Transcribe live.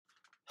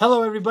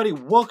Hello, everybody.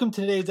 Welcome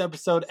to today's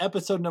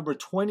episode number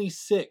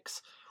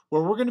 26,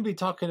 where we're going to be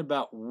talking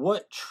about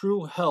what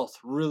true health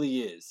really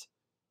is.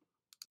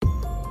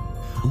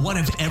 What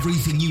if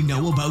everything you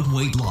know about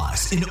weight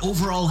loss and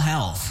overall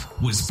health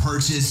was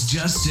purchased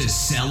just to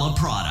sell a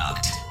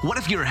product? What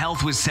if your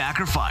health was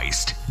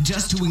sacrificed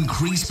just to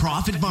increase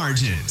profit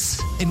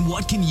margins? And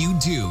what can you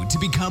do to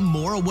become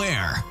more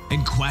aware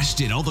and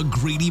question all the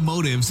greedy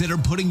motives that are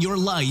putting your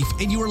life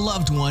and your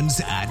loved ones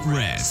at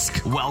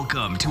risk?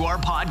 Welcome to our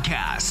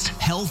podcast,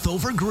 Health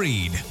Over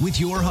Greed, with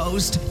your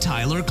host,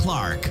 Tyler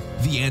Clark.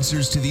 The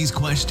answers to these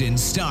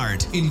questions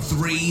start in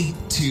 3,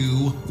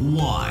 2,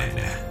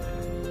 1.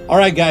 All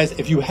right, guys,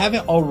 if you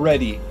haven't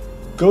already,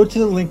 go to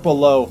the link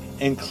below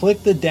and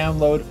click the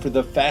download for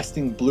the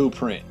Fasting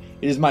Blueprint.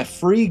 It is my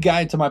free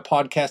guide to my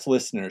podcast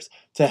listeners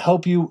to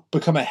help you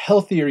become a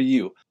healthier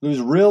you,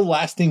 lose real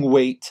lasting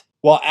weight,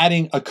 while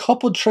adding a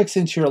couple tricks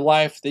into your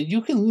life that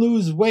you can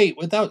lose weight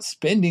without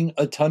spending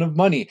a ton of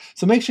money.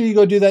 So make sure you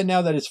go do that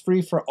now. That is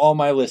free for all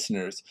my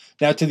listeners.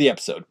 Now to the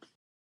episode.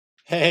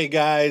 Hey,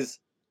 guys.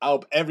 I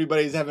hope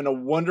everybody's having a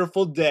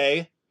wonderful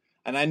day.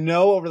 And I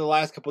know over the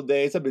last couple of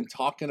days, I've been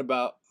talking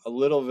about a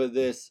little bit of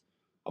this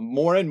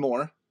more and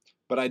more,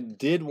 but I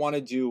did want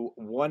to do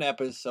one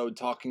episode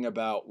talking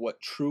about what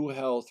true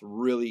health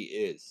really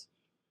is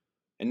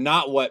and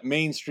not what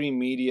mainstream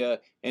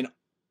media and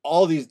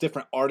all these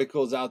different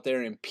articles out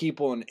there and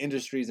people and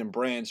industries and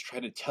brands try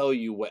to tell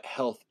you what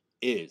health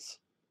is.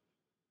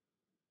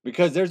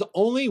 Because there's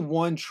only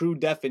one true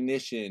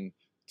definition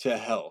to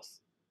health,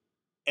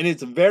 and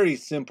it's very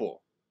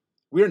simple.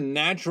 We're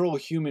natural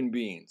human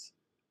beings.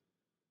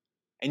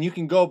 And you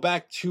can go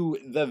back to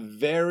the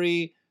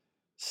very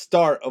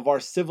start of our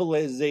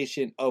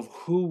civilization of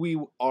who we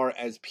are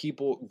as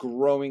people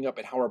growing up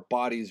and how our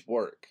bodies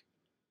work.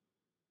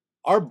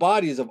 Our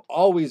bodies have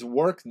always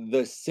worked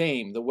the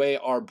same, the way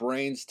our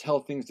brains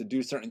tell things to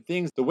do certain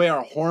things, the way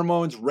our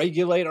hormones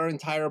regulate our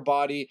entire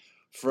body,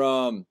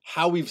 from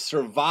how we've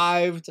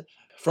survived,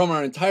 from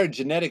our entire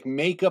genetic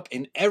makeup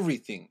and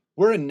everything.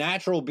 We're a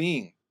natural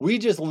being. We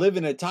just live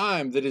in a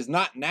time that is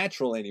not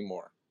natural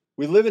anymore.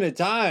 We live in a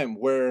time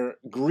where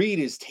greed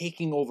is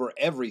taking over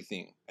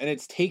everything, and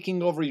it's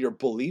taking over your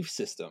belief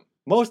system.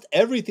 Most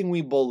everything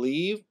we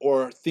believe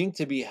or think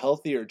to be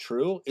healthy or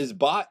true is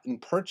bought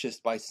and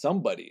purchased by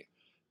somebody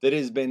that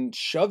has been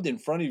shoved in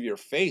front of your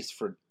face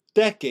for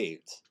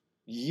decades,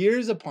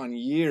 years upon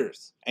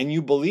years. And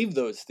you believe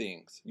those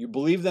things. You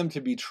believe them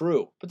to be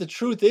true. But the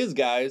truth is,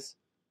 guys,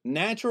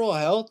 natural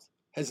health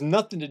has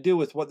nothing to do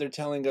with what they're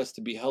telling us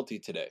to be healthy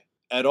today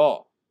at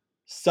all.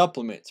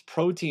 Supplements,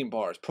 protein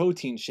bars,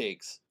 protein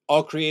shakes,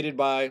 all created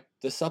by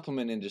the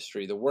supplement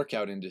industry, the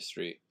workout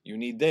industry. You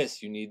need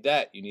this, you need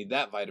that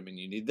vitamin,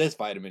 you need this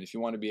vitamin if you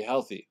want to be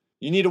healthy.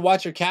 You need to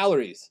watch your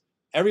calories.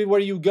 Everywhere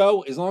you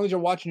go, as long as you're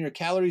watching your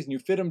calories and you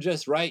fit them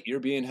just right, you're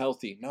being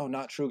healthy. No,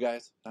 not true,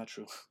 guys. Not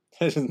true.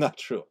 That is not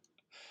true.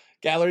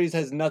 Calories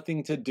has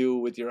nothing to do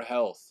with your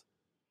health.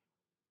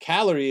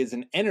 Calorie is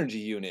an energy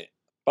unit,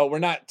 but we're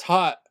not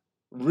taught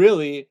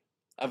really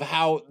of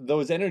how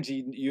those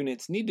energy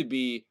units need to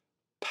be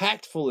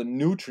packed full of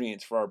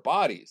nutrients for our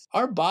bodies.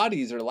 Our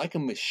bodies are like a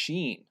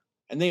machine,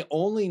 and they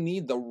only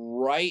need the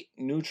right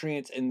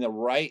nutrients and the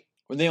right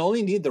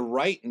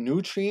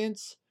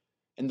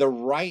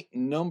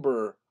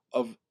number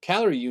of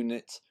calorie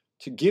units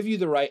to give you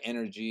the right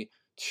energy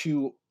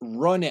to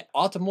run at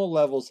optimal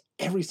levels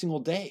every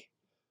single day.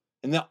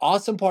 And the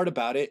awesome part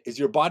about it is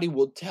your body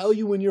will tell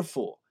you when you're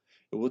full.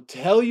 It will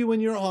tell you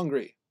when you're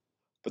hungry.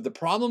 But the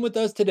problem with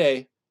us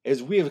today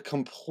is we have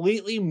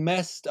completely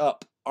messed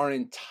up our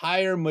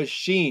entire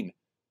machine.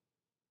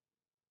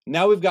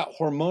 Now we've got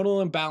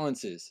hormonal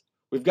imbalances.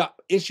 We've got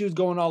issues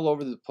going all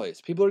over the place.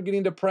 People are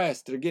getting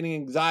depressed. They're getting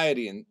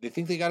anxiety, and they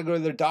think they got to go to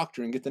their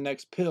doctor and get the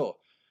next pill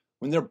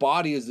when their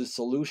body is the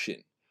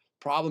solution.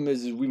 Problem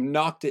is we've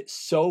knocked it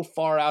so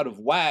far out of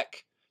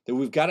whack that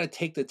we've got to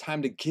take the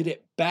time to get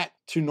it back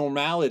to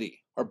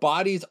normality. Our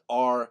bodies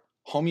are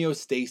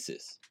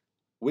homeostasis,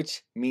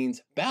 which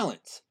means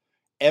balance.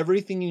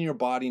 Everything in your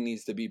body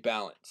needs to be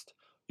balanced.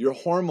 Your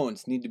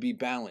hormones need to be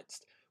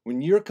balanced.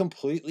 When you're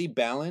completely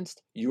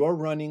balanced, you are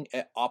running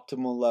at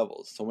optimal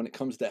levels. So when it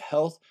comes to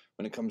health,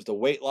 when it comes to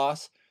weight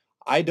loss,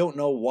 I don't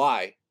know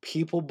why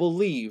people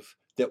believe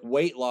that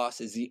weight loss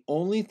is the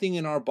only thing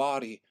in our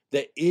body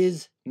that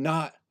is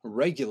not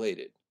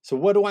regulated. So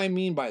what do I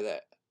mean by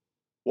that?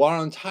 Well,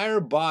 our entire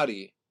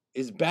body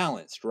is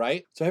balanced,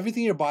 right? So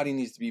everything in your body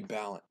needs to be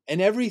balanced.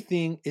 And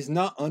everything is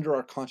not under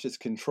our conscious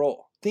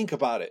control. Think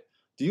about it.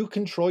 Do you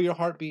control your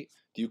heartbeat?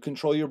 Do you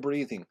control your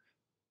breathing?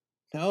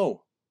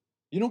 No,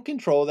 you don't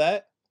control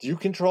that. Do you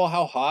control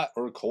how hot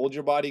or cold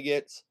your body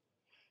gets?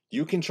 Do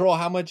you control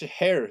how much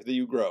hair that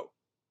you grow?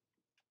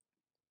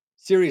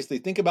 Seriously,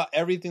 think about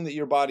everything that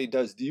your body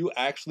does. Do you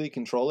actually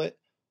control it?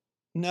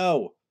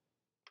 No,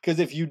 because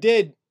if you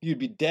did, you'd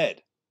be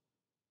dead.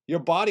 Your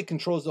body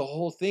controls the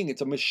whole thing.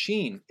 It's a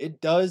machine. It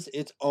does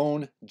its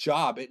own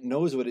job. It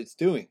knows what it's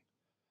doing.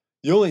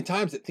 The only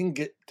times that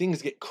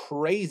things get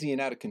crazy and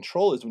out of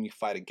control is when you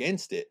fight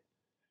against it.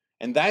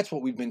 And that's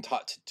what we've been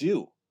taught to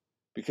do,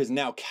 because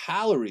now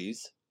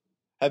calories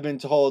have been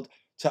told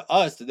to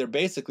us that they're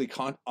basically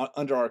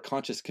under our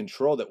conscious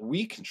control, that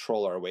we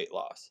control our weight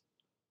loss.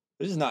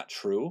 This is not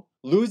true.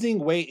 Losing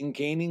weight and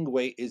gaining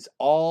weight is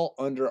all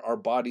under our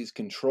body's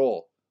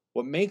control.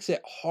 What makes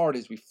it hard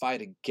is we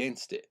fight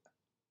against it.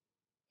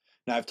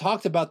 Now, I've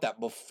talked about that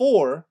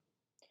before,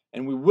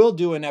 and we will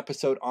do an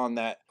episode on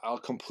that. I'll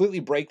completely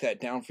break that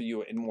down for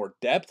you in more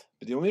depth,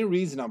 but the only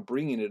reason I'm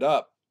bringing it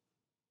up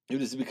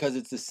is because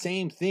it's the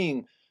same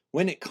thing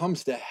when it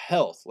comes to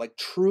health, like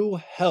true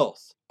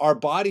health. Our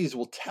bodies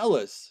will tell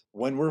us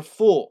when we're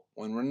full,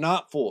 when we're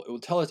not full. It will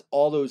tell us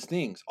all those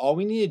things. All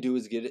we need to do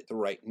is get it the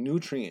right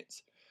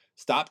nutrients.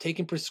 Stop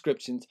taking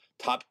prescriptions,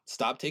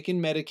 stop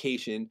taking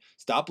medication,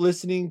 stop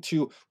listening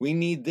to we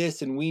need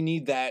this and we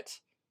need that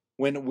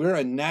when we're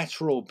a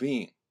natural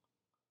being.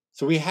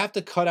 So we have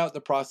to cut out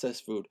the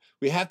processed food.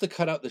 We have to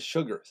cut out the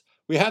sugars.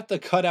 We have to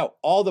cut out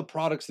all the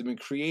products that have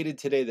been created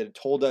today that have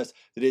told us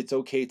that it's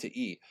okay to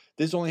eat.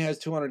 This only has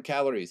 200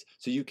 calories,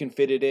 so you can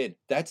fit it in.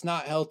 That's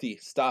not healthy.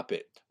 Stop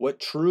it. What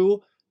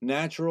true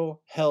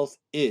natural health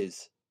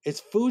is, it's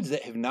foods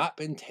that have not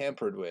been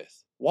tampered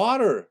with.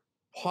 Water.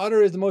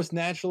 Water is the most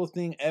natural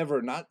thing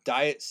ever, not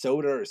diet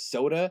soda or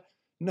soda.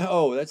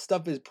 No, that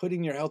stuff is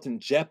putting your health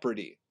in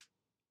jeopardy.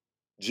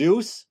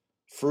 Juice,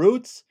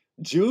 fruits,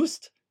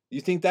 juiced. You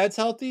think that's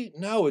healthy?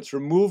 No, it's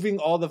removing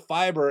all the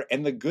fiber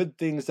and the good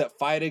things that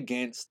fight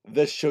against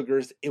the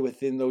sugars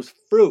within those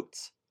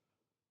fruits.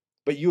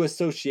 But you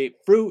associate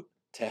fruit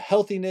to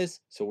healthiness,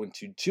 so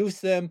once you juice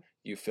them,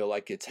 you feel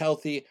like it's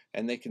healthy,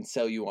 and they can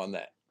sell you on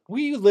that.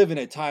 We live in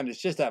a time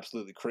that's just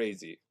absolutely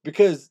crazy,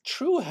 because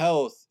true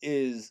health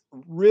is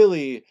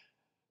really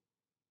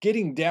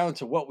getting down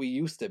to what we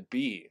used to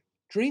be.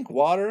 Drink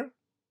water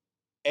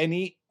and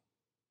eat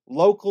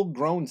local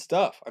grown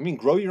stuff. I mean,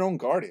 grow your own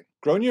garden.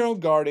 Grow in your own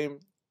garden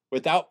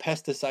without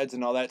pesticides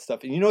and all that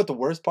stuff. And you know what the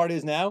worst part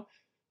is now?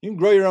 You can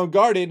grow your own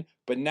garden,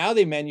 but now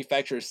they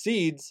manufacture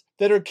seeds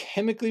that are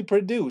chemically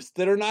produced,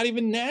 that are not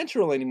even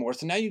natural anymore.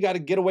 So now you got to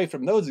get away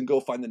from those and go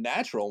find the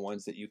natural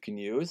ones that you can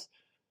use.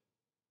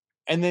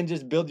 And then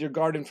just build your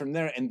garden from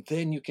there. And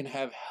then you can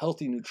have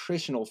healthy,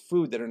 nutritional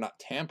food that are not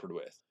tampered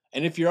with.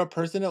 And if you're a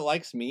person that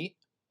likes meat,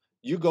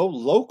 you go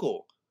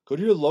local. Go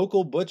to your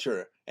local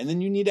butcher, and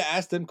then you need to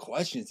ask them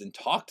questions and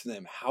talk to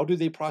them. How do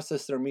they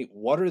process their meat?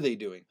 What are they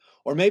doing?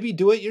 Or maybe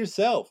do it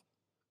yourself.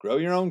 Grow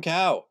your own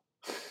cow.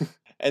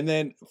 And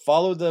then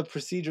follow the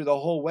procedure the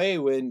whole way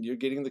when you're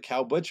getting the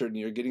cow butchered and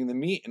you're getting the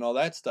meat and all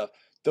that stuff.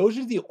 Those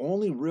are the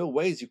only real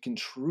ways you can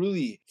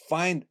truly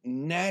find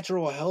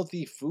natural,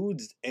 healthy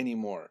foods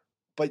anymore.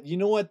 But you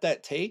know what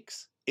that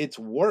takes? It's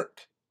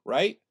work,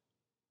 right?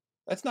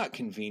 That's not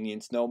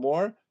convenience no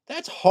more.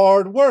 That's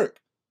hard work.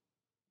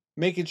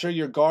 Making sure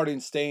your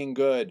garden's staying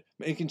good,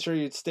 making sure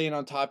you're staying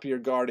on top of your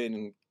garden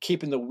and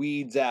keeping the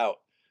weeds out,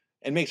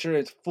 and make sure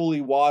it's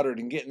fully watered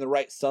and getting the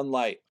right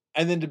sunlight.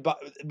 And then to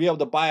be able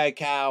to buy a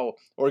cow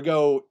or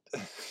go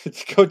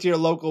to your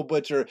local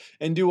butcher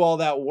and do all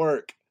that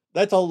work.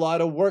 That's a lot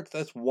of work.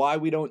 That's why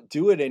we don't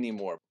do it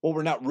anymore. What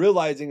we're not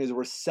realizing is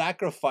we're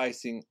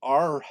sacrificing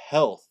our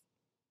health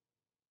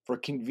for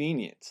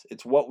convenience.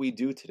 It's what we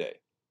do today.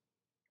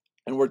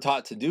 And we're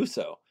taught to do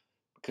so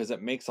because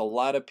it makes a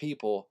lot of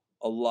people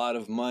a lot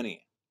of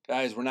money.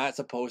 Guys, we're not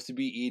supposed to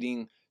be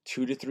eating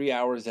 2 to 3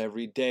 hours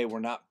every day. We're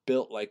not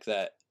built like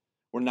that.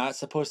 We're not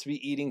supposed to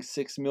be eating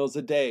 6 meals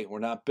a day. We're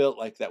not built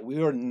like that. We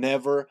were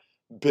never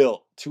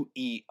built to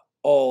eat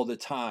all the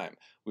time.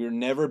 We were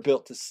never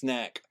built to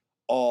snack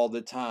all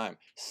the time.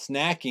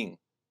 Snacking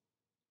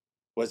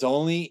was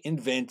only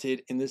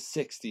invented in the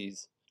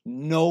 60s.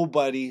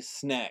 Nobody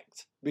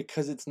snacked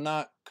because it's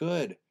not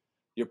good.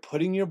 You're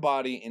putting your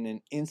body in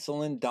an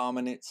insulin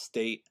dominant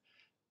state,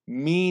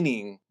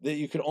 meaning that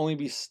you could only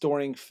be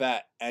storing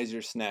fat as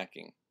you're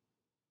snacking.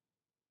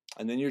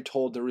 And then you're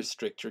told to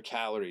restrict your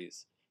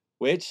calories,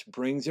 which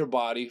brings your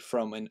body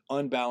from an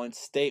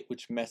unbalanced state,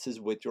 which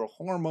messes with your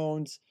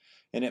hormones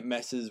and it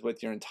messes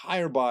with your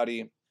entire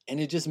body, and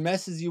it just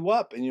messes you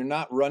up and you're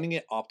not running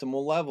at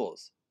optimal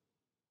levels.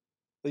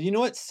 But you know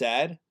what's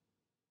sad?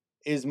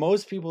 Is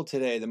most people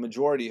today, the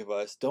majority of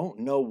us, don't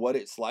know what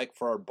it's like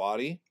for our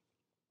body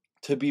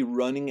to be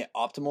running at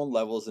optimal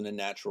levels in a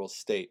natural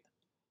state.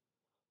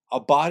 A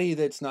body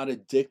that's not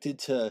addicted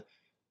to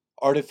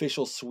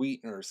artificial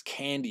sweeteners,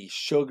 candy,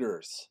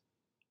 sugars.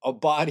 A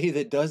body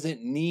that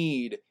doesn't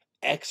need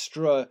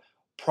extra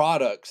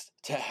products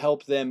to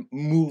help them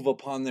move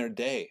upon their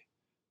day.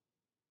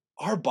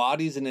 Our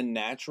bodies in a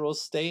natural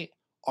state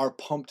are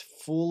pumped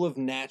full of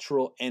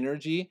natural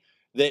energy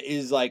that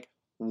is like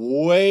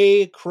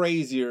way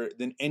crazier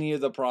than any of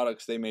the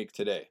products they make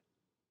today.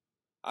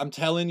 I'm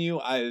telling you,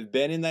 I've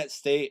been in that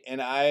state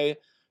and I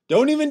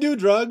don't even do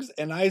drugs,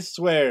 and I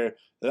swear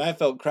that I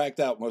felt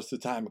cracked out most of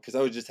the time because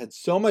I just had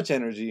so much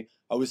energy.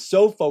 I was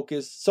so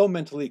focused, so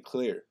mentally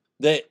clear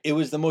that it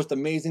was the most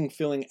amazing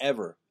feeling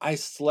ever. I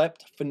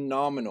slept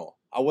phenomenal.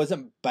 I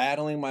wasn't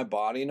battling my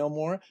body no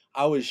more.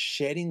 I was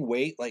shedding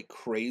weight like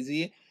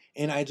crazy,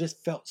 And I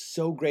just felt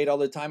so great all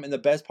the time. And the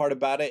best part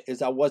about it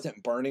is I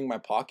wasn't burning my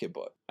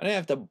pocketbook. I didn't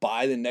have to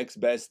buy the next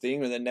best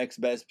thing or the next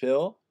best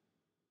pill.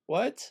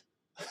 What?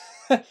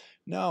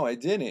 No, I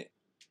didn't.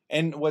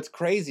 And what's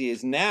crazy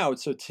is now,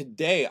 so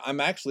today I'm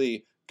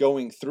actually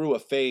going through a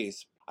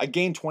phase. I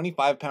gained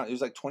 25 pounds. It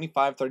was like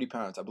 25, 30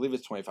 pounds. I believe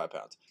it's 25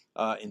 pounds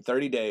in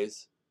 30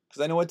 days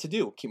because I know what to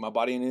do. Keep my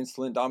body in an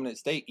insulin dominant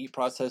state, eat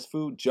processed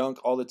food, junk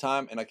all the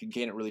time, and I could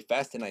gain it really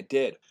fast, and I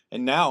did.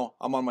 And now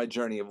I'm on my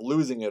journey of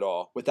losing it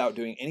all without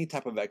doing any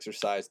type of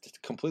exercise to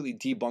completely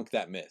debunk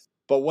that myth.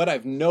 But what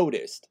I've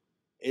noticed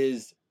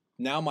is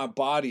now my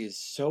body is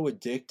so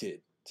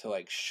addicted to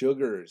like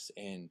sugars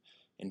and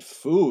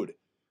food.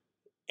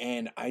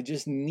 And I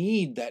just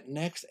need that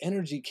next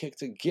energy kick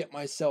to get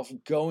myself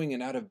going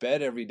and out of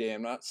bed every day.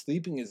 I'm not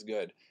sleeping as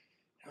good.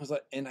 I was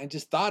like, and I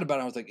just thought about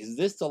it. I was like, is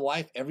this the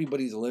life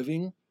everybody's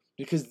living?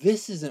 Because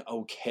this isn't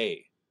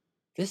okay.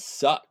 This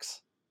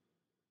sucks.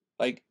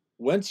 Like,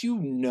 once you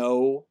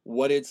know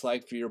what it's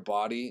like for your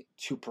body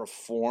to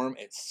perform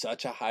at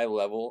such a high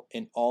level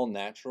and all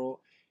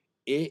natural,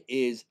 it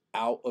is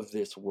out of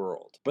this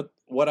world. But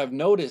what I've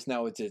noticed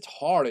now is it's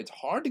hard. It's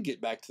hard to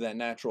get back to that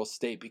natural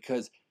state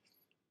because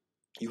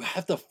you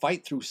have to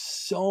fight through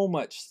so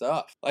much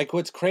stuff. Like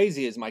what's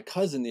crazy is my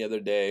cousin the other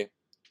day,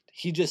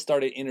 he just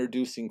started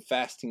introducing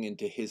fasting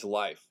into his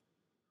life.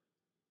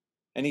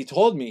 And he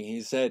told me,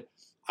 he said,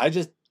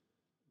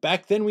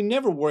 back then we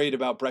never worried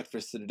about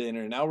breakfast and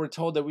dinner. Now we're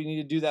told that we need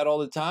to do that all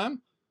the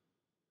time.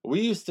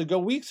 We used to go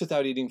weeks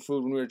without eating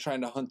food when we were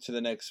trying to hunt to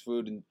the next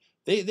food. And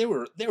they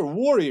were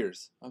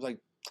warriors. I was like,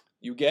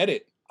 you get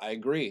it. I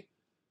agree.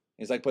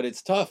 He's like, but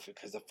it's tough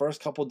because the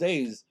first couple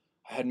days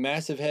I had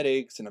massive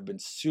headaches and I've been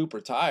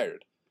super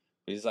tired.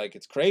 He's like,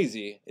 it's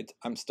crazy.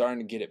 I'm starting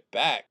to get it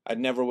back. I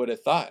never would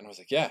have thought. And I was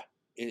like, yeah,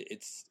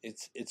 it's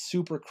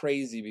super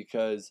crazy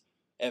because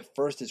at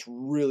first it's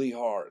really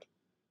hard.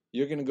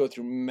 You're going to go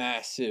through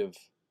massive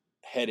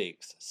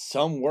headaches,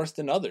 some worse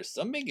than others.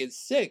 Some may get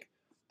sick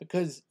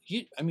because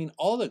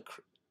all the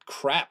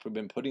crap we've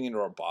been putting into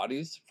our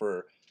bodies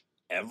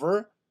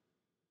forever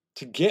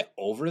to get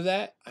over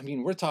that. I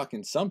mean, we're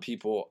talking some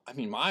people,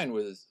 mine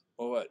was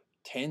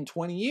 10,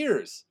 20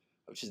 years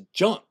of just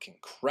junk and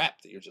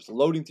crap that you're just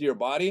loading through your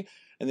body,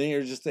 and then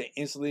you're just to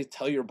instantly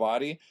tell your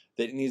body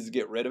that it needs to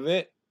get rid of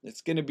it.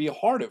 It's going to be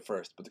hard at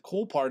first, but the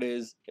cool part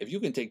is if you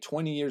can take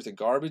 20 years of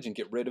garbage and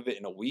get rid of it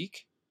in a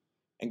week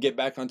and get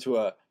back onto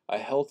a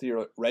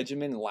healthier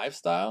regimen and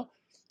lifestyle,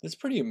 that's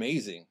pretty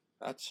amazing.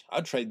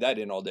 I'd trade that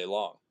in all day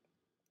long.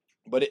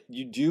 But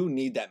you do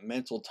need that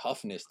mental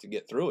toughness to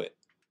get through it.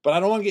 But I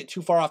don't want to get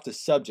too far off the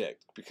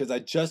subject because I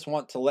just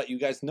want to let you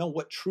guys know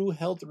what true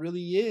health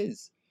really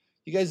is.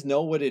 You guys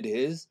know what it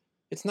is.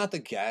 It's not the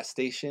gas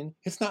station.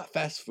 It's not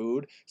fast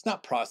food. It's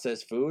not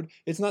processed food.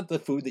 It's not the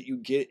food that you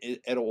get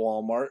at a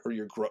Walmart or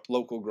your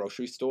local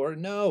grocery store.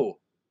 No,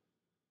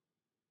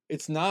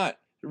 it's not.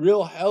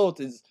 Real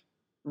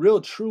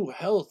true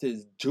health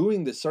is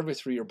doing the service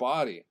for your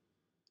body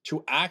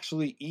to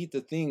actually eat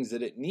the things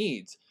that it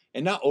needs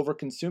and not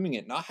over-consuming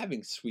it, not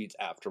having sweets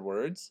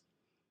afterwards.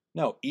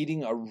 No,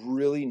 eating a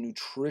really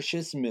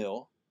nutritious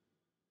meal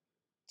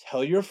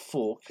till you're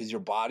full because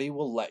your body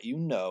will let you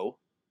know.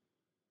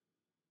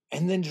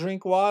 And then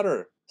drink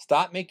water.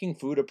 Stop making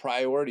food a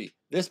priority.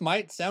 This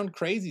might sound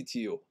crazy to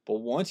you, but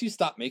once you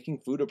stop making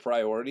food a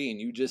priority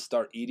and you just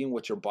start eating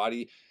what your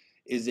body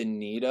is in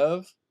need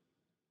of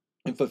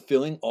and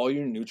fulfilling all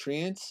your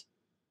nutrients,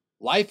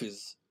 life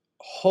is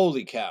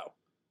holy cow.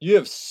 You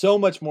have so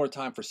much more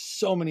time for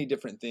so many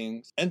different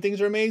things, and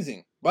things are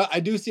amazing. But I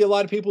do see a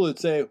lot of people that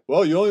say,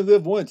 well, you only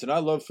live once, and I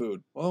love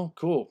food. Well,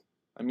 cool.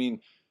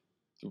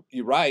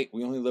 You're right.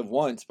 We only live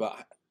once,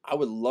 but I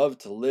would love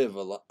to live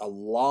a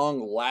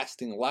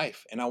long-lasting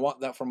life, and I want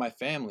that for my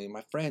family,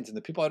 my friends, and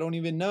the people I don't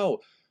even know,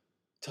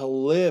 to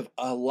live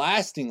a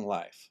lasting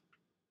life.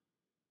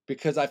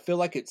 Because I feel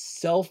like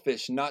it's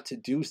selfish not to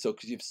do so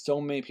because you have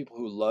so many people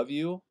who love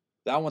you.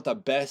 I want the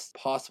best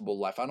possible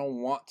life. I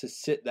don't want to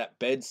sit that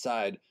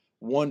bedside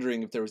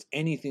wondering if there was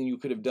anything you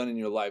could have done in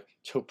your life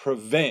to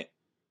prevent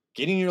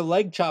getting your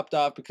leg chopped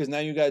off because now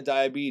you got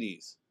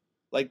diabetes.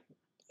 Like,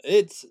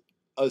 it's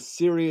a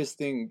serious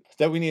thing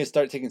that we need to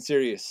start taking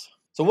serious.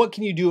 So what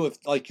can you do if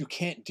you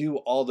can't do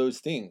all those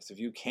things? If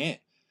you can't,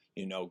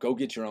 go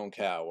get your own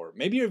cow, or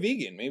maybe you're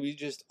vegan, maybe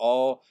just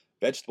all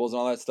vegetables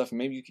and all that stuff. And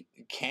maybe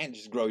you can't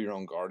just grow your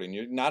own garden.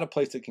 You're not a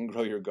place that can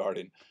grow your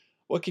garden.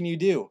 What can you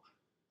do?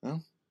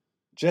 Well,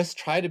 just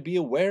try to be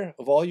aware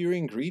of all your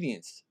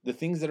ingredients, the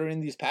things that are in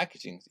these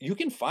packagings. You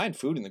can find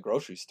food in the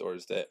grocery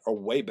stores that are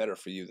way better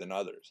for you than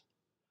others.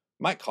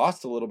 Might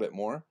cost a little bit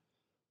more,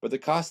 but the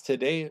cost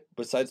today,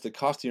 besides the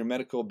cost of your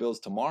medical bills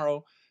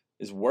tomorrow,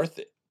 is worth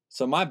it.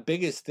 So my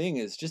biggest thing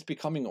is just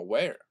becoming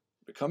aware,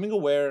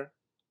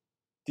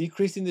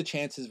 decreasing the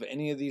chances of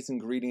any of these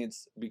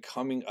ingredients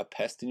becoming a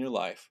pest in your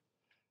life,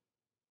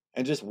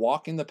 and just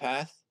walking the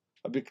path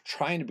of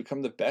trying to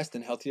become the best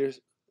and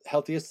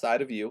healthiest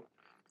side of you,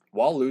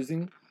 while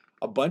losing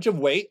a bunch of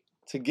weight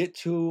to get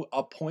to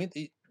a point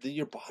that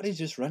your body's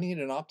just running at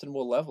an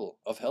optimal level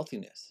of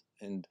healthiness.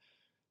 And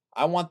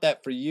I want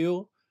that for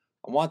you.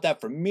 I want that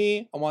for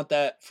me. I want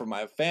that for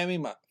my family,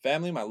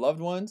 my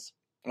loved ones.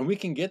 And we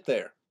can get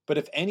there. But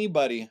if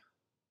anybody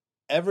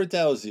ever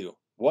tells you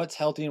what's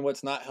healthy and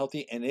what's not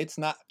healthy, and it's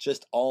not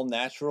just all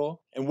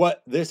natural, and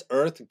what this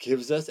earth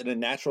gives us at a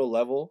natural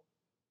level,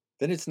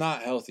 then it's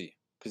not healthy.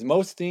 Because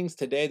most things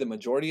today, the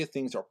majority of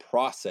things are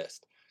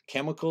processed,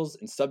 chemicals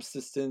and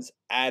substances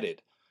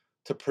added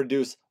to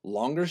produce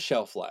longer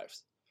shelf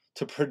lives,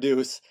 to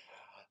produce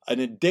an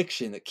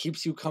addiction that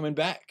keeps you coming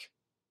back.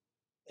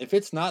 If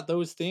it's not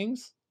those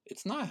things,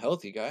 it's not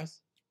healthy, guys.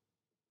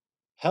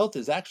 Health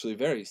is actually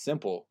very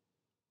simple.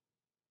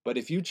 But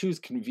if you choose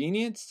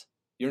convenience,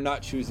 you're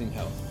not choosing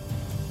health.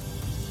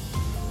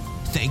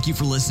 Thank you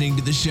for listening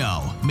to the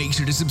show. Make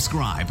sure to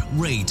subscribe,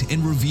 rate,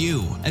 and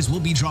review, as we'll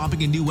be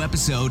dropping a new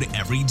episode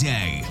every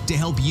day to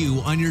help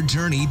you on your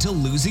journey to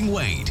losing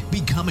weight,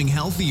 becoming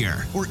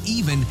healthier, or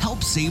even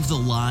help save the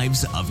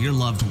lives of your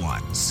loved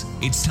ones.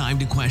 It's time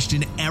to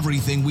question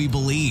everything we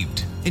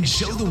believed and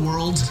show the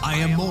world I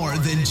am more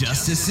than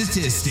just a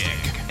statistic.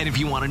 And if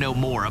you want to know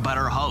more about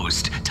our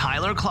host,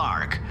 Tyler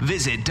Clark,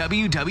 visit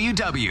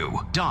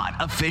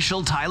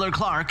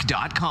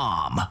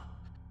www.officialtylerclark.com.